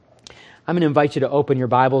I'm going to invite you to open your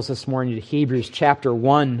Bibles this morning to Hebrews chapter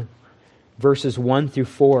 1, verses 1 through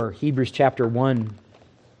 4. Hebrews chapter 1.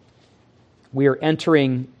 We are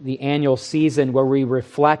entering the annual season where we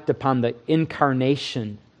reflect upon the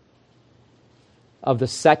incarnation of the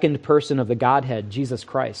second person of the Godhead, Jesus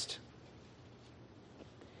Christ.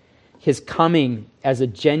 His coming as a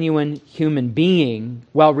genuine human being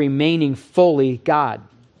while remaining fully God.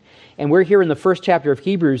 And we're here in the first chapter of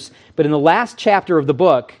Hebrews, but in the last chapter of the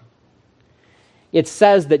book, it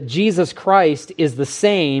says that Jesus Christ is the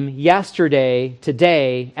same yesterday,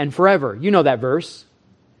 today, and forever. You know that verse.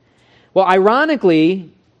 Well,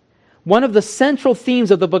 ironically, one of the central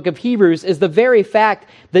themes of the book of Hebrews is the very fact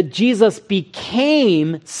that Jesus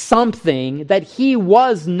became something that he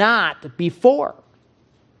was not before.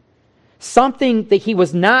 Something that he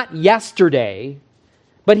was not yesterday,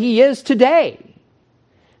 but he is today.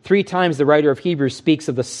 3 times the writer of Hebrews speaks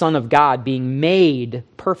of the Son of God being made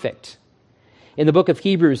perfect. In the book of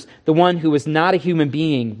Hebrews, the one who was not a human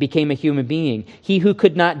being became a human being. He who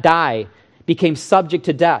could not die became subject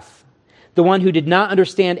to death. The one who did not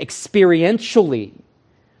understand experientially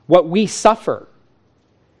what we suffer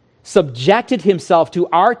subjected himself to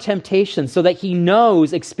our temptations so that he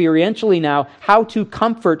knows experientially now how to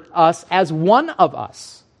comfort us as one of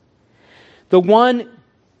us. The one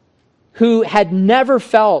who had never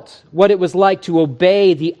felt what it was like to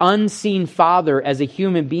obey the unseen Father as a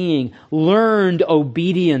human being, learned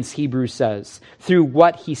obedience, Hebrews says, through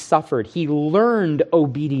what he suffered. He learned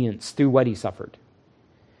obedience through what he suffered.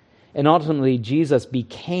 And ultimately, Jesus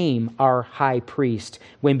became our high priest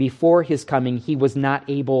when before his coming, he was not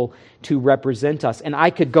able to represent us. And I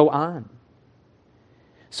could go on.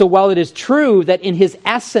 So while it is true that in his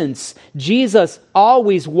essence, Jesus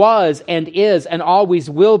always was and is and always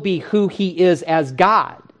will be who he is as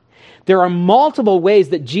God, there are multiple ways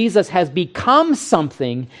that Jesus has become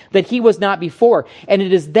something that he was not before. And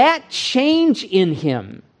it is that change in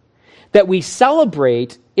him that we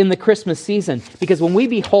celebrate in the Christmas season. Because when we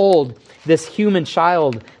behold this human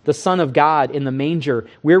child, the Son of God in the manger,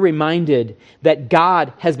 we're reminded that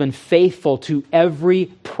God has been faithful to every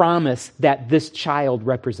promise that this child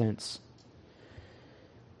represents.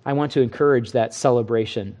 I want to encourage that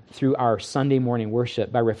celebration through our Sunday morning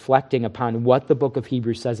worship by reflecting upon what the book of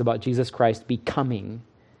Hebrews says about Jesus Christ becoming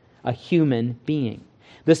a human being.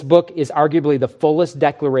 This book is arguably the fullest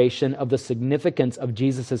declaration of the significance of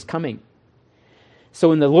Jesus' coming.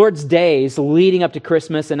 So in the Lord's days leading up to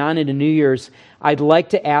Christmas and on into New Year's, I'd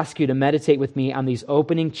like to ask you to meditate with me on these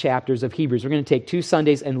opening chapters of Hebrews. We're going to take 2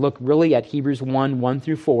 Sundays and look really at Hebrews 1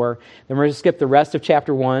 through 4. Then we're going to skip the rest of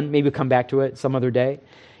chapter 1. Maybe we'll come back to it some other day.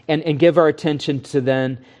 And give our attention to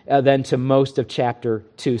then to most of chapter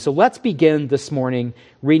 2. So let's begin this morning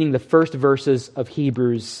reading the first verses of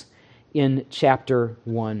Hebrews in chapter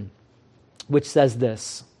 1, which says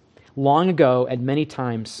this: Long ago, at many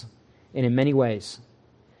times, and in many ways,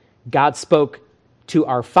 God spoke to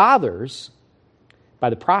our fathers by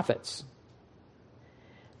the prophets.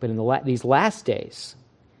 But in these last days,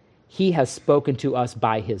 he has spoken to us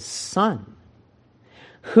by his Son,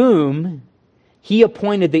 whom he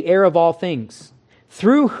appointed the heir of all things,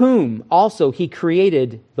 through whom also he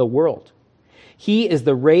created the world. He is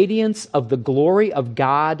the radiance of the glory of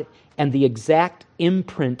God and the exact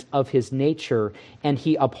imprint of his nature, and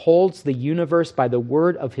he upholds the universe by the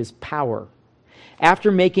word of his power.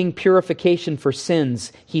 After making purification for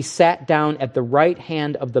sins, he sat down at the right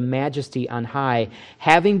hand of the Majesty on high,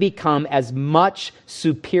 having become as much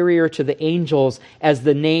superior to the angels as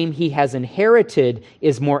the name he has inherited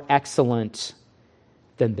is more excellent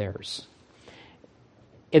than theirs.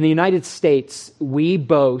 In the United States, we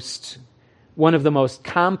boast one of the most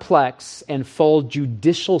complex and full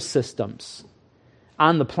judicial systems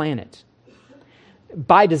on the planet.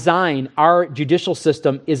 By design, our judicial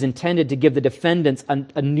system is intended to give the defendants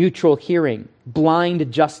a neutral hearing,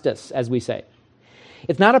 blind justice, as we say.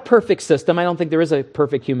 It's not a perfect system. I don't think there is a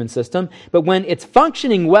perfect human system. But when it's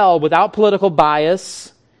functioning well without political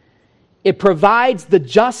bias, it provides the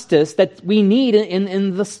justice that we need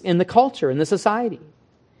in the culture, in the society.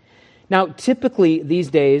 Now, typically these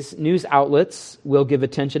days, news outlets will give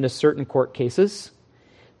attention to certain court cases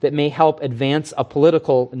that may help advance a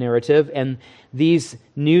political narrative, and these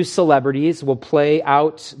news celebrities will play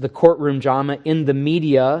out the courtroom drama in the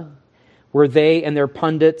media, where they and their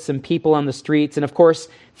pundits and people on the streets, and of course,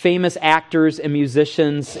 famous actors and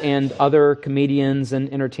musicians and other comedians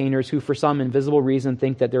and entertainers who for some invisible reason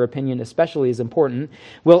think that their opinion especially is important,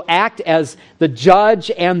 will act as the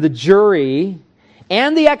judge and the jury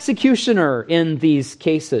and the executioner in these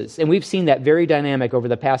cases. And we've seen that very dynamic over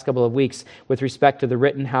the past couple of weeks with respect to the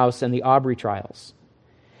Rittenhouse and the Aubrey trials.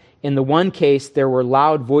 In the one case, there were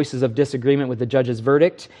loud voices of disagreement with the judge's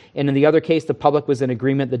verdict, and in the other case, the public was in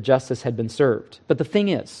agreement that justice had been served. But the thing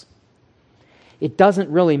is, it doesn't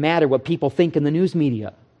really matter what people think in the news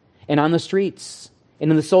media and on the streets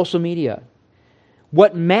and in the social media.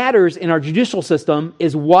 What matters in our judicial system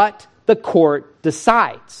is what the court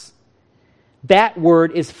decides. That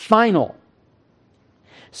word is final.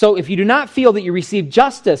 So if you do not feel that you receive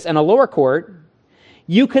justice in a lower court,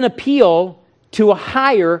 you can appeal to a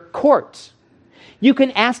higher court. You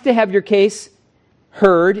can ask to have your case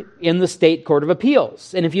heard in the state court of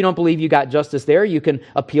appeals. And if you don't believe you got justice there, you can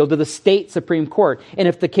appeal to the state Supreme Court. And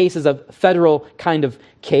if the case is a federal kind of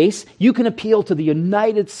case, you can appeal to the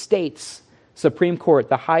United States Supreme Court,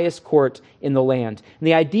 the highest court in the land. And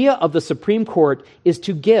the idea of the Supreme Court is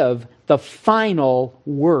to give the final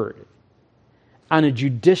word on a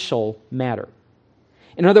judicial matter.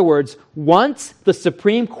 In other words, once the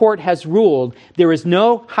Supreme Court has ruled, there is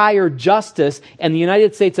no higher justice in the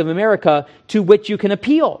United States of America to which you can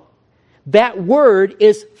appeal. That word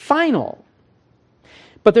is final.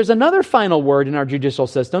 But there's another final word in our judicial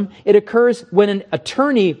system. It occurs when an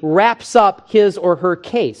attorney wraps up his or her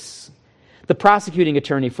case. The prosecuting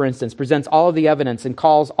attorney, for instance, presents all of the evidence and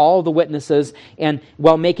calls all of the witnesses, and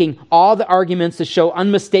while making all the arguments to show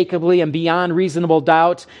unmistakably and beyond reasonable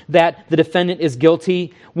doubt that the defendant is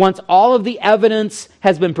guilty, once all of the evidence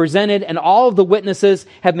has been presented and all of the witnesses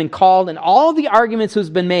have been called and all of the arguments has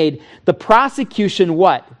been made, the prosecution,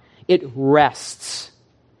 what? It rests.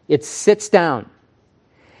 It sits down.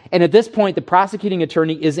 And at this point, the prosecuting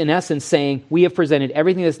attorney is in essence saying, we have presented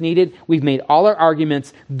everything that's needed. We've made all our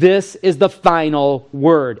arguments. This is the final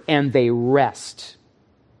word. And they rest.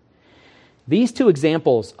 These two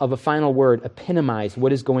examples of a final word epitomize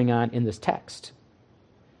what is going on in this text.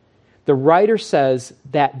 The writer says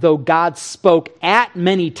that though God spoke at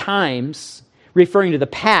many times, referring to the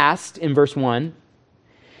past in verse 1,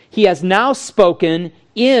 he has now spoken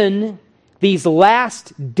in these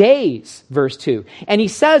last days, verse 2. And he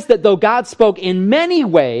says that though God spoke in many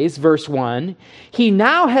ways, verse 1, he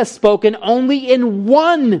now has spoken only in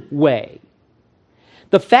one way.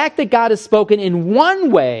 The fact that God has spoken in one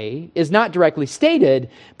way is not directly stated,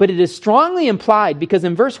 but it is strongly implied because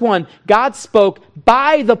in verse 1, God spoke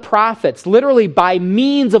by the prophets, literally by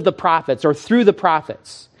means of the prophets or through the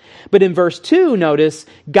prophets. But in verse 2, notice,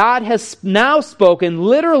 God has now spoken,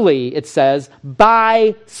 literally, it says,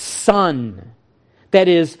 by Son. That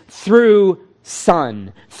is, through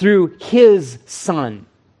Son, through His Son,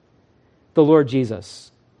 the Lord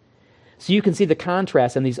Jesus. So you can see the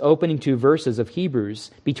contrast in these opening two verses of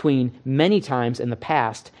Hebrews between many times in the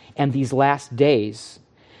past and these last days,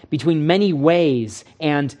 between many ways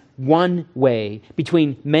and one way,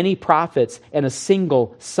 between many prophets and a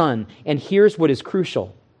single Son. And here's what is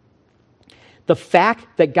crucial. The fact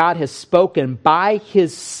that God has spoken by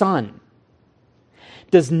His Son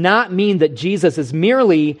does not mean that Jesus is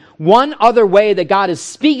merely one other way that God is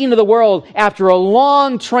speaking to the world after a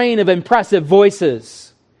long train of impressive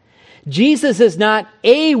voices. Jesus is not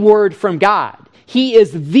a word from God. He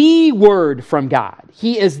is the word from God.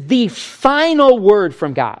 He is the final word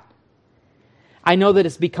from God. I know that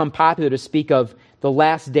it's become popular to speak of the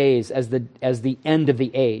last days as the end of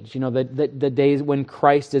the age, the days when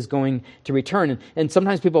Christ is going to return. And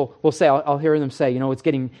sometimes people will say, I'll hear them say, it's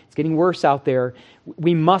getting worse out there.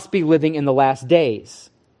 We must be living in the last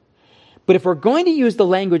days. But if we're going to use the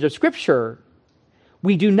language of Scripture,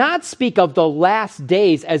 we do not speak of the last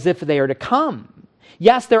days as if they are to come.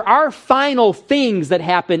 Yes, there are final things that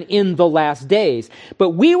happen in the last days, but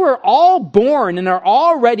we were all born and are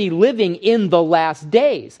already living in the last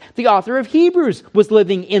days. The author of Hebrews was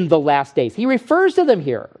living in the last days. He refers to them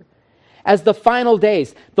here as the final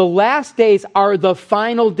days. The last days are the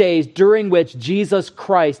final days during which Jesus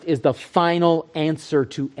Christ is the final answer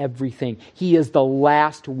to everything. He is the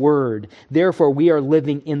last word. Therefore, we are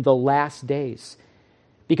living in the last days.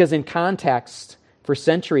 Because in context, for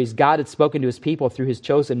centuries, God had spoken to His people through His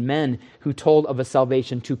chosen men who told of a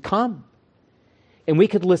salvation to come. And we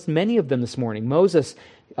could list many of them this morning. Moses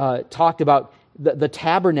talked about the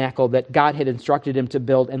tabernacle that God had instructed him to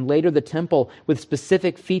build, and later the temple with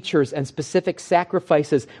specific features and specific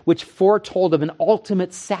sacrifices which foretold of an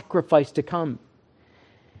ultimate sacrifice to come.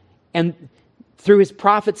 And through His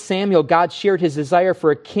prophet Samuel, God shared His desire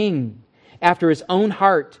for a king after His own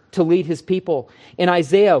heart to lead His people. In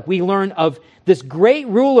Isaiah, we learn of this great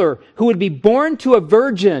ruler who would be born to a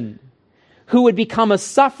virgin, who would become a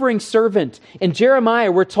suffering servant. In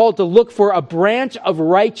Jeremiah, we're told to look for a branch of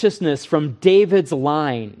righteousness from David's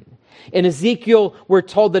line. In Ezekiel, we're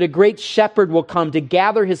told that a great shepherd will come to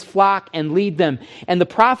gather his flock and lead them. And the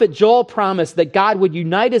prophet Joel promised that God would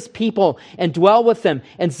unite his people and dwell with them.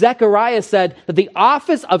 And Zechariah said that the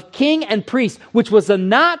office of king and priest, which was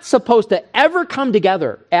not supposed to ever come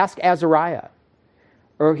together, ask Azariah,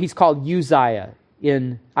 or he's called Uzziah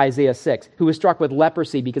in Isaiah 6, who was struck with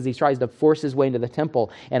leprosy because he tries to force his way into the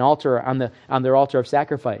temple and altar on their altar of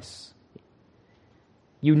sacrifice.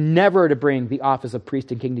 You never to bring the office of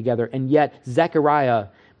priest and king together, and yet Zechariah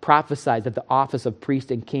prophesied that the office of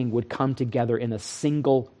priest and king would come together in a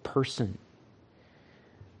single person.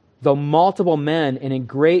 Though multiple men and a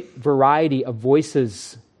great variety of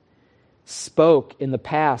voices spoke in the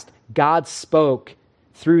past, God spoke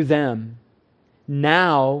through them.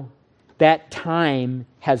 Now that time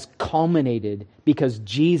has culminated because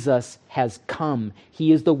Jesus has come.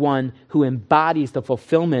 He is the one who embodies the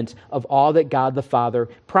fulfillment of all that God the Father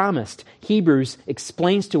promised. Hebrews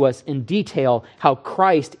explains to us in detail how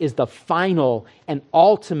Christ is the final and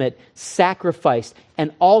ultimate sacrifice,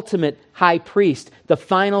 and ultimate high priest, the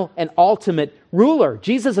final and ultimate ruler.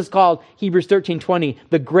 Jesus is called, Hebrews 13:20,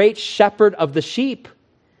 the great shepherd of the sheep.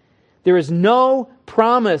 There is no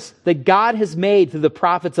promise that God has made through the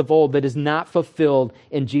prophets of old that is not fulfilled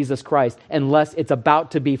in Jesus Christ, unless it's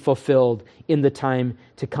about to be fulfilled in the time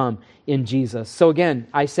to come in Jesus. So again,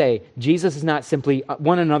 I say, Jesus is not simply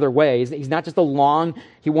one another way. He's not just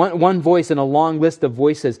one voice in a long list of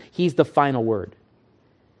voices. He's the final word.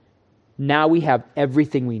 Now we have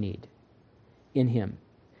everything we need in him.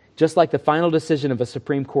 Just like the final decision of a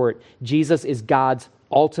Supreme Court, Jesus is God's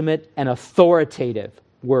ultimate and authoritative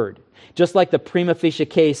word. Just like the prima facie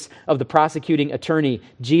case of the prosecuting attorney,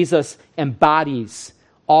 Jesus embodies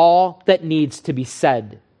all that needs to be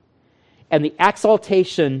said. And the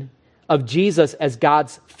exaltation of Jesus as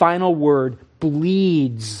God's final word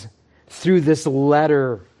bleeds through this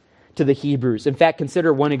letter to the Hebrews. In fact,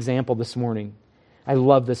 consider one example this morning. I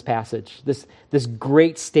love this passage, this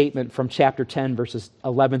great statement from chapter 10, verses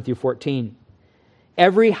 11 through 14.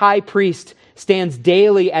 Every high priest stands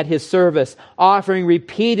daily at his service, offering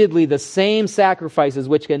repeatedly the same sacrifices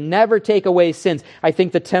which can never take away sins. I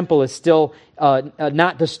think the temple is still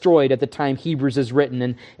not destroyed at the time Hebrews is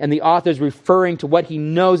written, and the author is referring to what he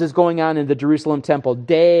knows is going on in the Jerusalem temple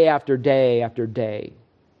day after day after day,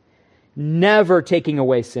 never taking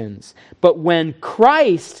away sins. But when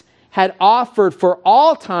Christ had offered for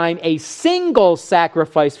all time a single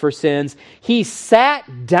sacrifice for sins, he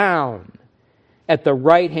sat down at the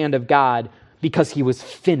right hand of God because he was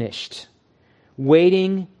finished,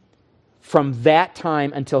 waiting from that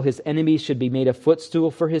time until his enemies should be made a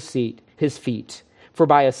footstool for his feet. For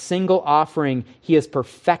by a single offering he has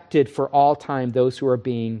perfected for all time those who are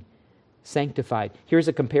being sanctified. Here's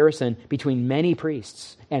a comparison between many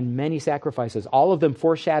priests and many sacrifices, all of them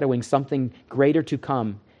foreshadowing something greater to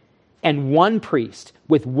come, and one priest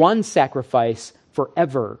with one sacrifice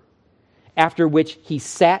forever, after which he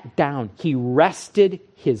sat down, he rested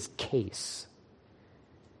his case.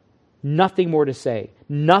 Nothing more to say,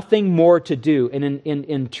 nothing more to do. And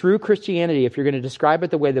in true Christianity, if you're going to describe it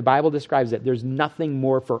the way the Bible describes it, there's nothing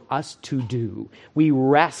more for us to do. We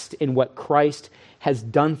rest in what Christ has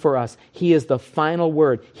done for us. He is the final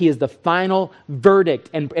word. He is the final verdict.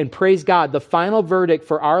 And praise God, the final verdict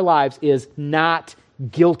for our lives is not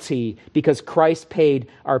guilty because Christ paid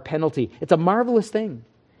our penalty. It's a marvelous thing.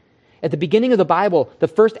 At the beginning of the Bible, the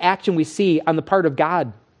first action we see on the part of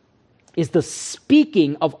God is the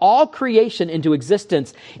speaking of all creation into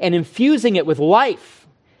existence and infusing it with life.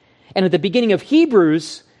 And at the beginning of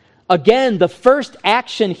Hebrews, again, the first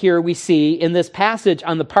action here we see in this passage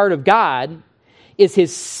on the part of God is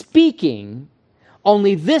his speaking,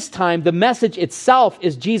 only this time the message itself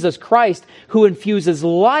is Jesus Christ, who infuses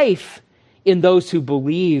life in those who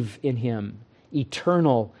believe in him,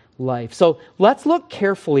 eternal life. So let's look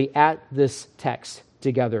carefully at this text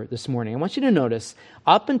together this morning. I want you to notice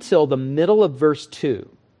up until the middle of verse 2,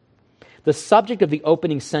 the subject of the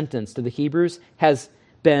opening sentence to the Hebrews has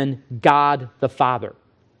been God the Father,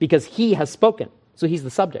 because he has spoken. So he's the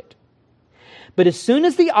subject. But as soon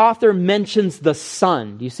as the author mentions the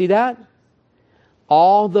Son, do you see that?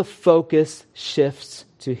 All the focus shifts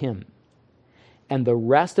to him. And the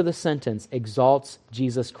rest of the sentence exalts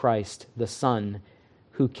Jesus Christ, the Son,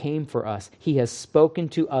 who came for us. He has spoken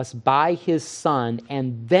to us by his Son,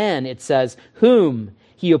 and then it says, whom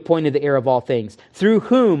he appointed the heir of all things, through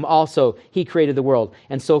whom also he created the world,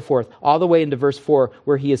 and so forth, all the way into verse 4,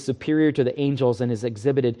 where he is superior to the angels and is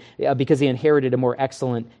exhibited because he inherited a more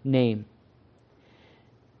excellent name.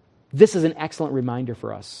 This is an excellent reminder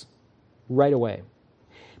for us right away,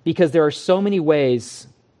 because there are so many ways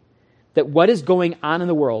that what is going on in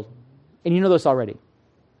the world And you know this already.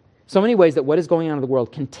 So many ways that what is going on in the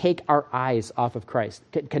world can take our eyes off of Christ,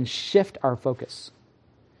 can shift our focus.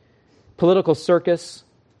 Political circus,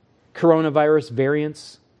 coronavirus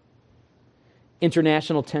variants,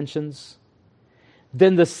 international tensions,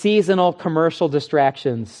 then the seasonal commercial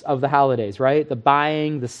distractions of the holidays, right? The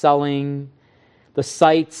buying, the selling, the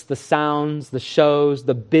sights, the sounds, the shows,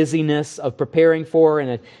 the busyness of preparing for and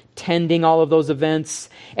attending all of those events,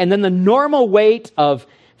 and then the normal weight of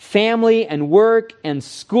family and work and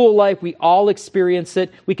school life. We all experience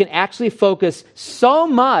it. We can actually focus so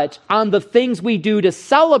much on the things we do to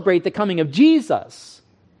celebrate the coming of Jesus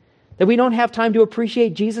that we don't have time to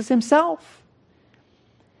appreciate Jesus himself.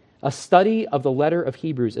 A study of the letter of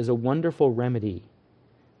Hebrews is a wonderful remedy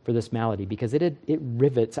for this malady because it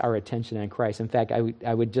rivets our attention on Christ. In fact,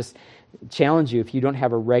 I would just challenge you, if you don't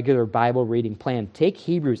have a regular Bible reading plan, take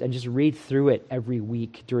Hebrews and just read through it every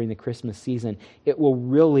week during the Christmas season. It will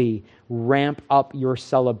really ramp up your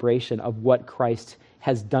celebration of what Christ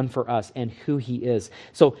has done for us and who he is.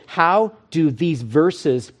 So how do these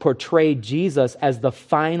verses portray Jesus as the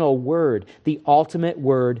final word, the ultimate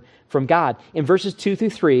word from God? In verses 2 through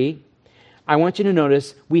 3, I want you to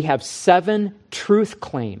notice we have 7 truth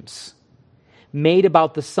claims made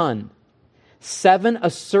about the Son. 7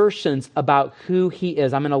 assertions about who he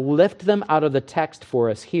is. I'm going to lift them out of the text for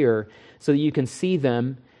us here so that you can see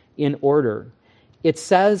them in order. It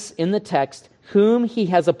says in the text, whom he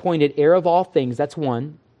has appointed heir of all things, that's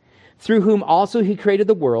 1, through whom also he created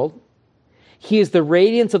the world. He is the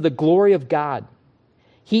radiance of the glory of God.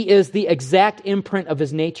 He is the exact imprint of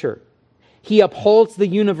his nature. He upholds the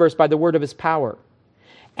universe by the word of his power.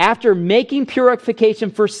 After making purification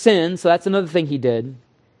for sin, so that's another thing he did,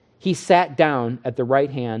 he sat down at the right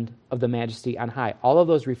hand of the majesty on high. All of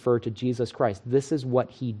those refer to Jesus Christ. This is what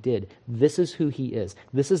he did. This is who he is.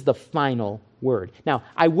 This is the final word. Now,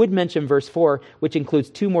 I would mention verse 4, which includes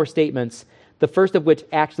 2 more statements, the first of which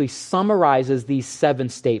actually summarizes these 7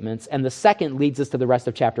 statements, and the second leads us to the rest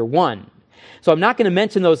of chapter 1. So I'm not going to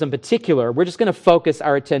mention those in particular. We're just going to focus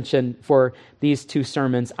our attention for these 2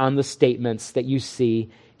 sermons on the statements that you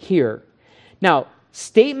see here. Now,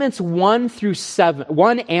 statements 1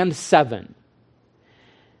 and 7,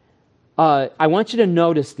 I want you to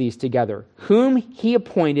notice these together. Whom he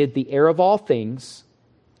appointed the heir of all things,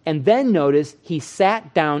 and then notice he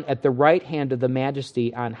sat down at the right hand of the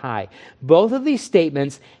majesty on high. Both of these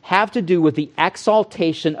statements have to do with the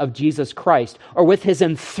exaltation of Jesus Christ, or with his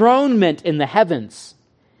enthronement in the heavens,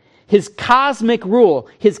 his cosmic rule,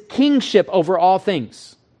 his kingship over all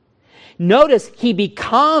things. Notice he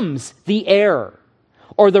becomes the heir,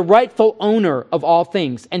 or the rightful owner of all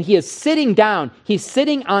things. And he is sitting down. He's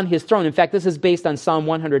sitting on his throne. In fact, this is based on Psalm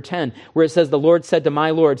 110, where it says, the Lord said to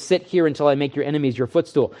my Lord, sit here until I make your enemies your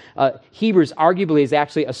footstool. Hebrews arguably is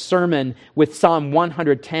actually a sermon with Psalm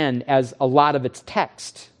 110 as a lot of its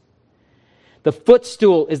text. The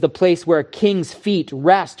footstool is the place where a king's feet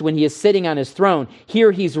rest when he is sitting on his throne.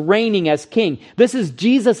 Here he's reigning as king. This is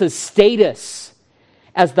Jesus' status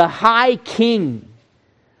as the high king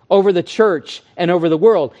over the church and over the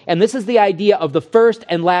world. And this is the idea of the first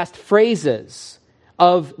and last phrases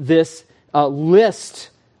of this list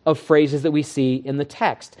of phrases that we see in the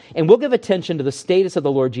text. And we'll give attention to the status of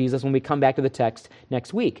the Lord Jesus when we come back to the text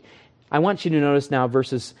next week. I want you to notice now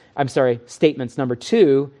statements number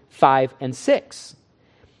 2, 5, and 6.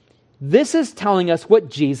 This is telling us what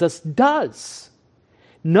Jesus does.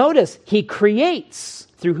 Notice he creates,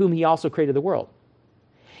 through whom he also created the world.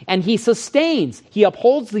 And he sustains, he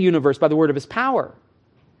upholds the universe by the word of his power.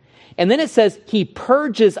 And then it says he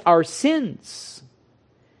purges our sins.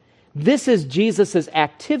 This is Jesus'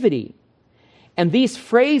 activity. And these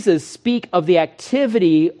phrases speak of the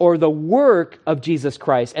activity or the work of Jesus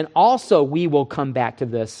Christ. And also we will come back to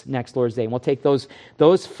this next Lord's Day. And we'll take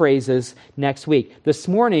those phrases next week. This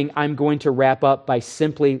morning I'm going to wrap up by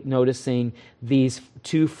simply noticing these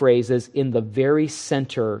 2 phrases in the very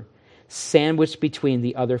center, sandwiched between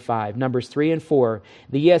the other 5. Numbers 3 and 4,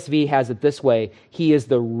 the ESV has it this way: he is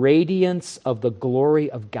the radiance of the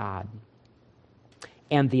glory of God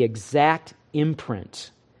and the exact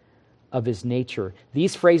imprint of his nature.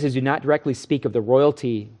 These phrases do not directly speak of the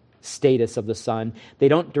royalty status of the Son. They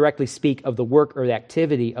don't directly speak of the work or the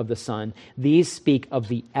activity of the Son. These speak of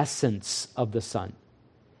the essence of the Son.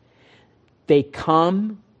 They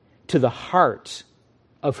come to the heart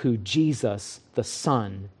of who Jesus, the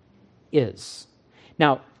Son, is.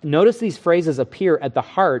 Now, notice these phrases appear at the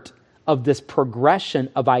heart of this progression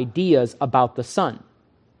of ideas about the Son.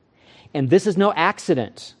 And this is no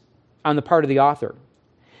accident on the part of the author.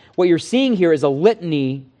 What you're seeing here is a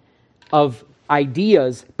litany of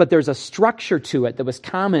ideas, but there's a structure to it that was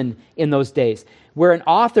common in those days, where an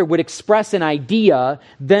author would express an idea,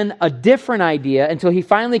 then a different idea, until he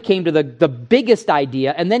finally came to the biggest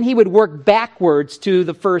idea, and then he would work backwards to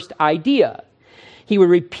the first idea. He would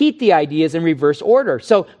repeat the ideas in reverse order.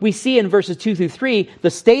 So we see in verses 2 through 3, the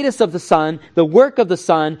status of the Son, the work of the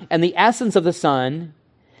Son, and the essence of the Son.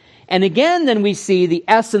 And again, then we see the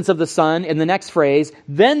essence of the Son in the next phrase,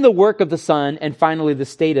 then the work of the Son, and finally the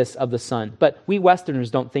status of the Son. But we Westerners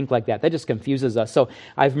don't think like that. That just confuses us. So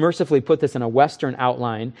I've mercifully put this in a Western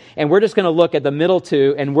outline, and we're just going to look at the middle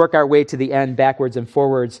two and work our way to the end backwards and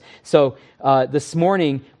forwards. So this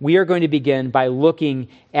morning, we are going to begin by looking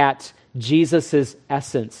at Jesus'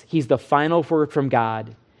 essence. He's the final word from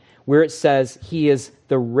God, where it says he is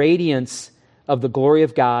the radiance of the glory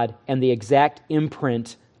of God and the exact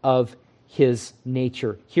imprint of his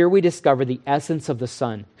nature. Here we discover the essence of the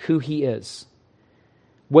Son, who he is,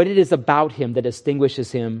 what it is about him that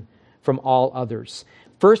distinguishes him from all others.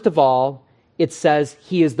 First of all, it says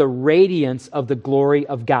he is the radiance of the glory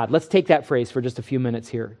of God. Let's take that phrase for just a few minutes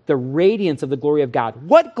here. The radiance of the glory of God.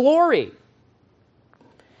 What glory?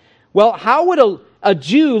 Well, how would a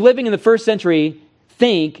Jew living in the first century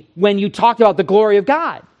think when you talked about the glory of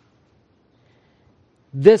God?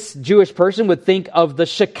 This Jewish person would think of the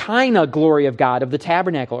Shekinah glory of God, of the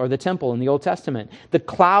tabernacle or the temple in the Old Testament. The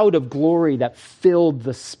cloud of glory that filled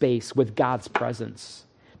the space with God's presence,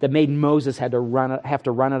 that made Moses have to run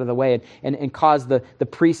out of the way and caused the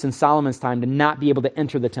priests in Solomon's time to not be able to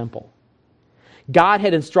enter the temple. God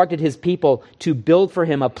had instructed his people to build for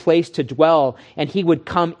him a place to dwell, and he would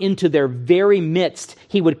come into their very midst.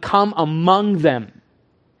 He would come among them.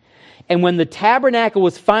 And when the tabernacle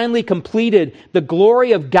was finally completed, the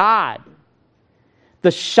glory of God,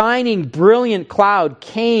 the shining, brilliant cloud,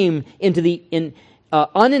 came into the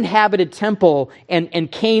uninhabited temple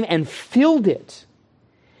and came and filled it.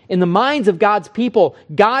 In the minds of God's people,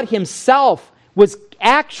 God himself was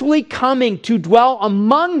actually coming to dwell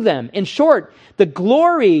among them. In short, the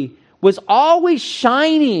glory was always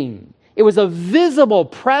shining. It was a visible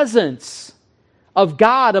presence of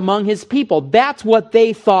God among his people. That's what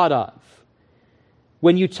they thought of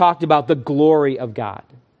when you talked about the glory of God.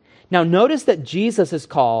 Now, notice that Jesus is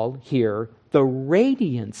called here the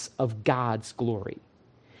radiance of God's glory.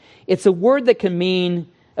 It's a word that can mean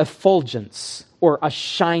effulgence or a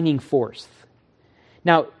shining forth.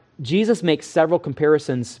 Now, Jesus makes several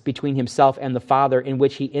comparisons between himself and the Father in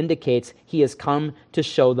which he indicates he has come to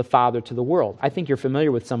show the Father to the world. I think you're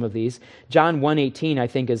familiar with some of these. John 1:18, I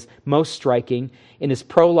think, is most striking. In his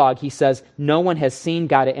prologue, he says, "No one has seen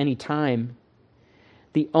God at any time.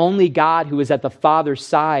 The only God who is at the Father's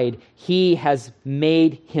side, he has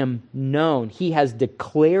made him known. He has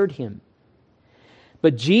declared him."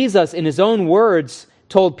 But Jesus, in his own words,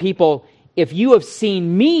 told people, "If you have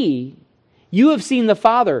seen me, you have seen the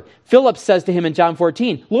Father." Philip says to him in John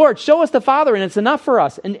 14, "Lord, show us the Father, and it's enough for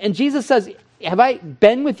us." And Jesus says, "Have I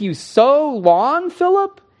been with you so long,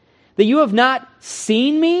 Philip, that you have not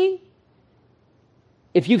seen me?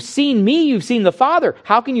 If you've seen me, you've seen the Father.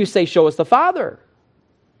 How can you say, 'Show us the Father'?"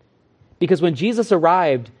 Because when Jesus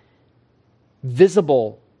arrived,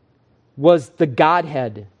 visible was the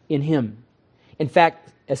Godhead in him. In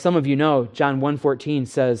fact, as some of you know, John 1:14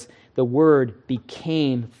 says, "The Word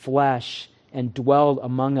became flesh and dwelled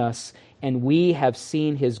among us, and we have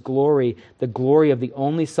seen his glory, the glory of the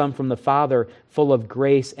only Son from the Father, full of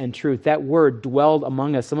grace and truth." That word, dwelled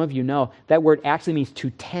among us, some of you know, that word actually means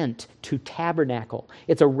to tent, to tabernacle.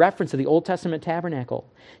 It's a reference to the Old Testament tabernacle.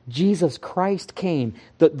 Jesus Christ came,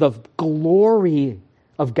 the glory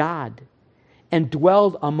of God, and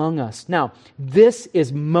dwelled among us. Now, this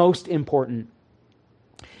is most important.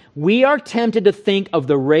 We are tempted to think of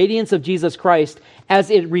the radiance of Jesus Christ as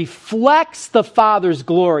it reflects the Father's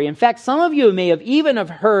glory. In fact, some of you may have even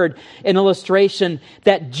heard an illustration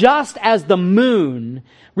that just as the moon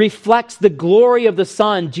reflects the glory of the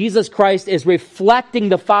sun, Jesus Christ is reflecting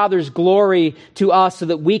the Father's glory to us so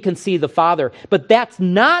that we can see the Father. But that's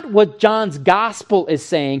not what John's gospel is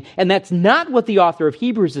saying, and that's not what the author of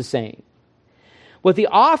Hebrews is saying. What the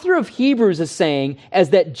author of Hebrews is saying is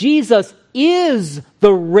that Jesus is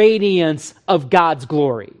the radiance of God's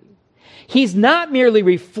glory. He's not merely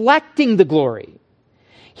reflecting the glory.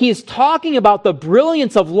 He is talking about the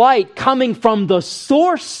brilliance of light coming from the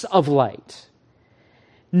source of light.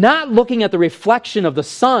 Not looking at the reflection of the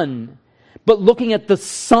sun, but looking at the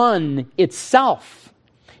sun itself.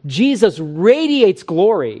 Jesus radiates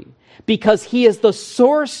glory because he is the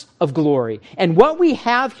source of glory. And what we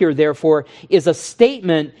have here, therefore, is a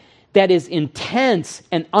statement that is intense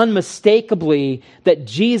and unmistakably that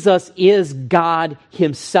Jesus is God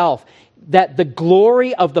himself. that the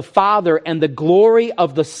glory of the Father and the glory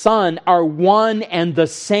of the Son are one and the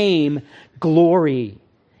same glory.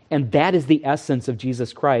 And that is the essence of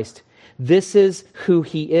Jesus Christ. This is who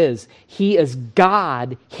he is. He is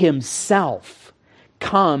God himself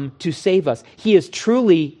come to save us. He is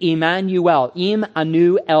truly Emmanuel,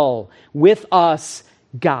 with us,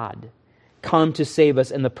 God, come to save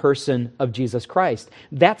us in the person of Jesus Christ.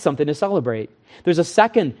 That's something to celebrate. There's a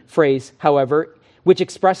second phrase, however, which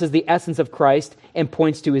expresses the essence of Christ and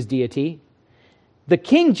points to his deity. The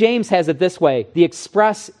King James has it this way: the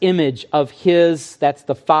express image of his, that's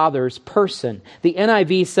the Father's person. The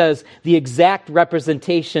NIV says the exact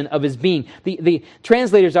representation of his being. The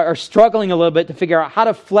translators are struggling a little bit to figure out how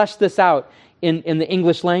to flesh this out in the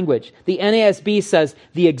English language. The NASB says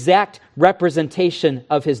the exact representation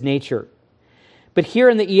of his nature. But here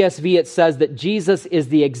in the ESV it says that Jesus is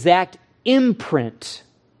the exact imprint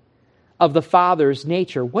of the Father's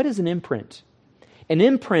nature. What is an imprint? An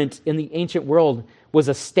imprint in the ancient world was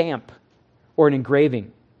a stamp or an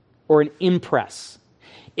engraving or an impress.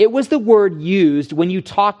 It was the word used when you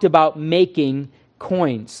talked about making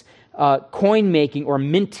coins. Coin making or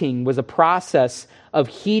minting was a process of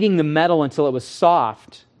heating the metal until it was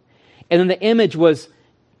soft. And then the image was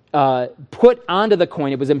put onto the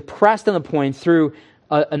coin. It was impressed on the coin through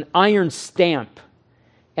an iron stamp.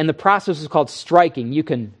 And the process is called striking. You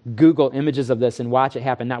can Google images of this and watch it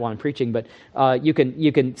happen, not while I'm preaching, but you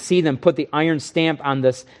can see them put the iron stamp on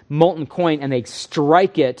this molten coin, and they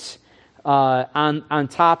strike it on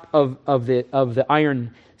top of the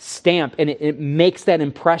iron stamp, and it makes that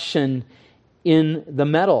impression in the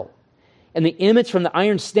metal. And the image from the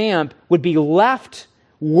iron stamp would be left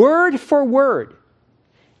word for word,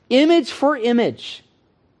 image for image,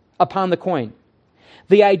 upon the coin.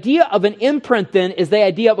 The idea of an imprint, then, is the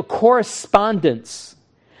idea of a correspondence.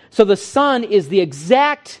 So the Son is the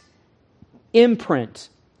exact imprint.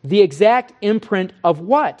 The exact imprint of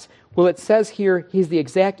what? Well, it says here, he's the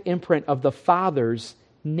exact imprint of the Father's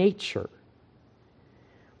nature.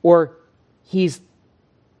 Or he's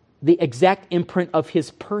the exact imprint of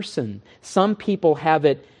his person. Some people have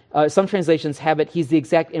it, some translations have it, he's the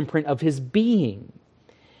exact imprint of his being.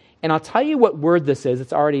 And I'll tell you what word this is.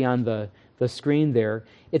 It's already on the screen there.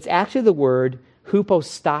 It's actually the word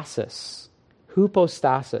hypostasis.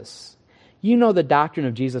 Hypostasis. You know the doctrine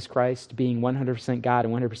of Jesus Christ being 100% God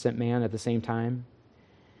and 100% man at the same time?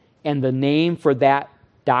 And the name for that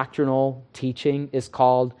doctrinal teaching is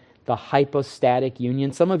called the hypostatic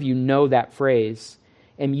union. Some of you know that phrase,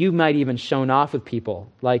 and you might even shown off with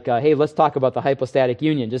people, like, hey, let's talk about the hypostatic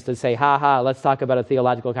union, just to say, let's talk about a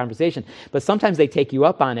theological conversation. But sometimes they take you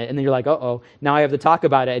up on it, and then you're like, now I have to talk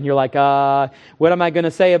about it. And you're like, what am I going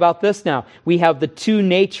to say about this now? We have the two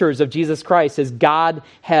natures of Jesus Christ, his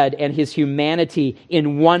Godhead and his humanity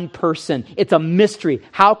in one person. It's a mystery.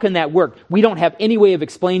 How can that work? We don't have any way of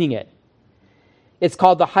explaining it. It's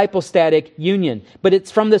called the hypostatic union, but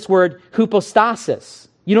it's from this word hypostasis.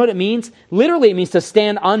 You know what it means? Literally, it means to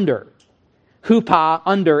stand under. Hupa,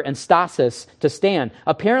 under, and stasis, to stand.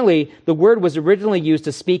 Apparently, the word was originally used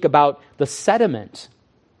to speak about the sediment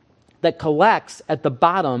that collects at the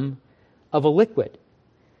bottom of a liquid.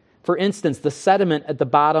 For instance, the sediment at the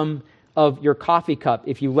bottom of your coffee cup,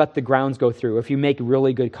 if you let the grounds go through, if you make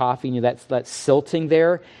really good coffee and that silting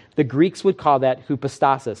there, the Greeks would call that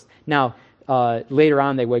hypostasis. Now, later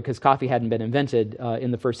on they would, because coffee hadn't been invented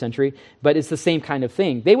in the first century, but it's the same kind of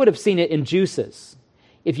thing. They would have seen it in juices.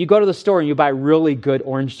 If you go to the store and you buy really good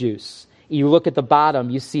orange juice, you look at the bottom,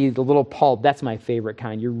 you see the little pulp. That's my favorite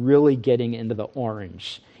kind. You're really getting into the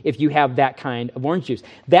orange if you have that kind of orange juice.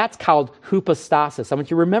 That's called hypostasis. I want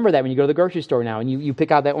you to remember that when you go to the grocery store now and you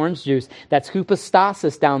pick out that orange juice. That's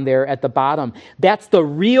hypostasis down there at the bottom. That's the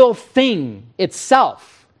real thing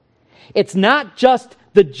itself. It's not just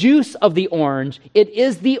the juice of the orange, it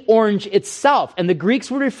is the orange itself. And the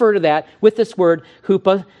Greeks would refer to that with this word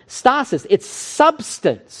hypostasis. It's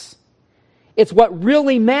substance. It's what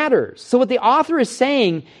really matters. So what the author is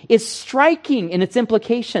saying is striking in its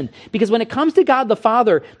implication. Because when it comes to God the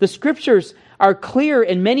Father, the Scriptures are clear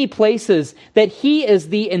in many places that he is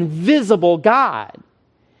the invisible God.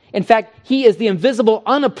 In fact, he is the invisible,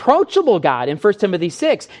 unapproachable God in 1 Timothy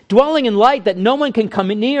 6, dwelling in light that no one can come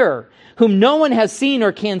near, whom no one has seen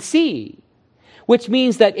or can see. Which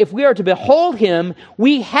means that if we are to behold him,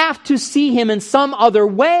 we have to see him in some other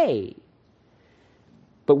way.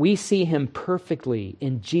 But we see him perfectly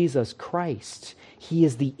in Jesus Christ. He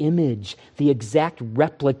is the image, the exact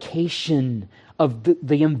replication of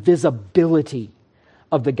the invisibility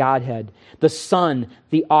of the Godhead. The Son,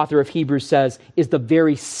 the author of Hebrews says, is the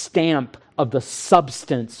very stamp of the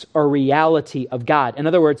substance or reality of God. In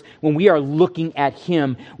other words, when we are looking at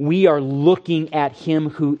Him, we are looking at Him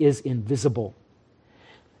who is invisible.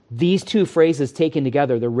 These two phrases taken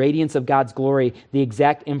together, the radiance of God's glory, the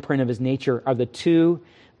exact imprint of His nature, are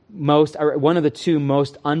one of the two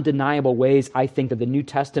most undeniable ways, I think, that the New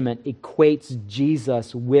Testament equates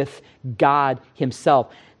Jesus with God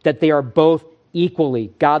Himself. That they are both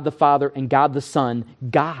equally, God the Father and God the Son,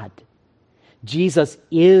 God. Jesus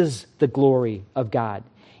is the glory of God,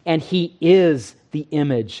 and He is the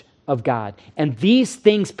image of God. And these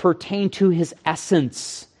things pertain to His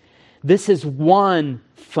essence. This is one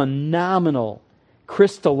phenomenal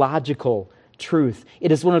Christological truth.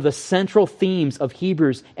 It is one of the central themes of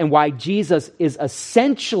Hebrews and why Jesus is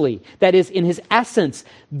essentially, that is, in His essence,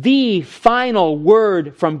 the final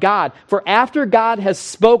word from God. For after God has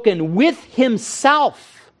spoken with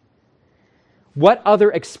Himself, what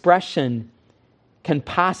other expression can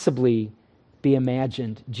possibly be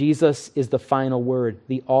imagined? Jesus is the final word,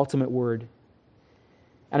 the ultimate word.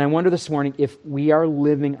 And I wonder this morning if we are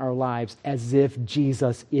living our lives as if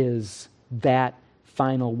Jesus is that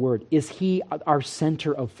final word. Is He our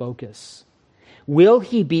center of focus? Will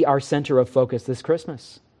He be our center of focus this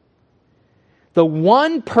Christmas? The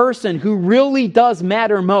one person who really does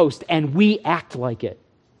matter most, and we act like it.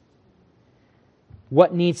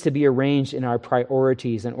 What needs to be arranged in our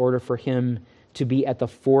priorities in order for Him to be at the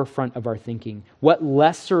forefront of our thinking? What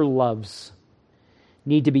lesser loves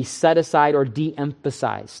need to be set aside or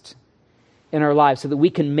de-emphasized in our lives so that we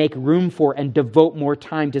can make room for and devote more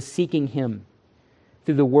time to seeking Him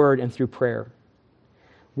through the Word and through prayer?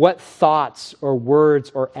 What thoughts or words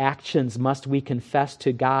or actions must we confess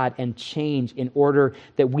to God and change in order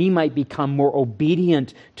that we might become more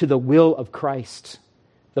obedient to the will of Christ,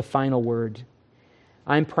 the final word?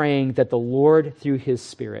 I'm praying that the Lord, through His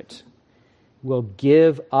Spirit, will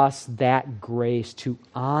give us that grace to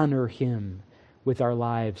honor Him with our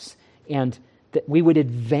lives, and that we would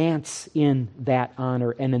advance in that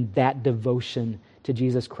honor and in that devotion to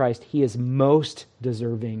Jesus Christ. He is most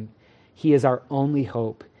deserving. He is our only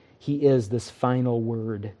hope. He is this final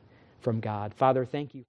word from God. Father, thank you.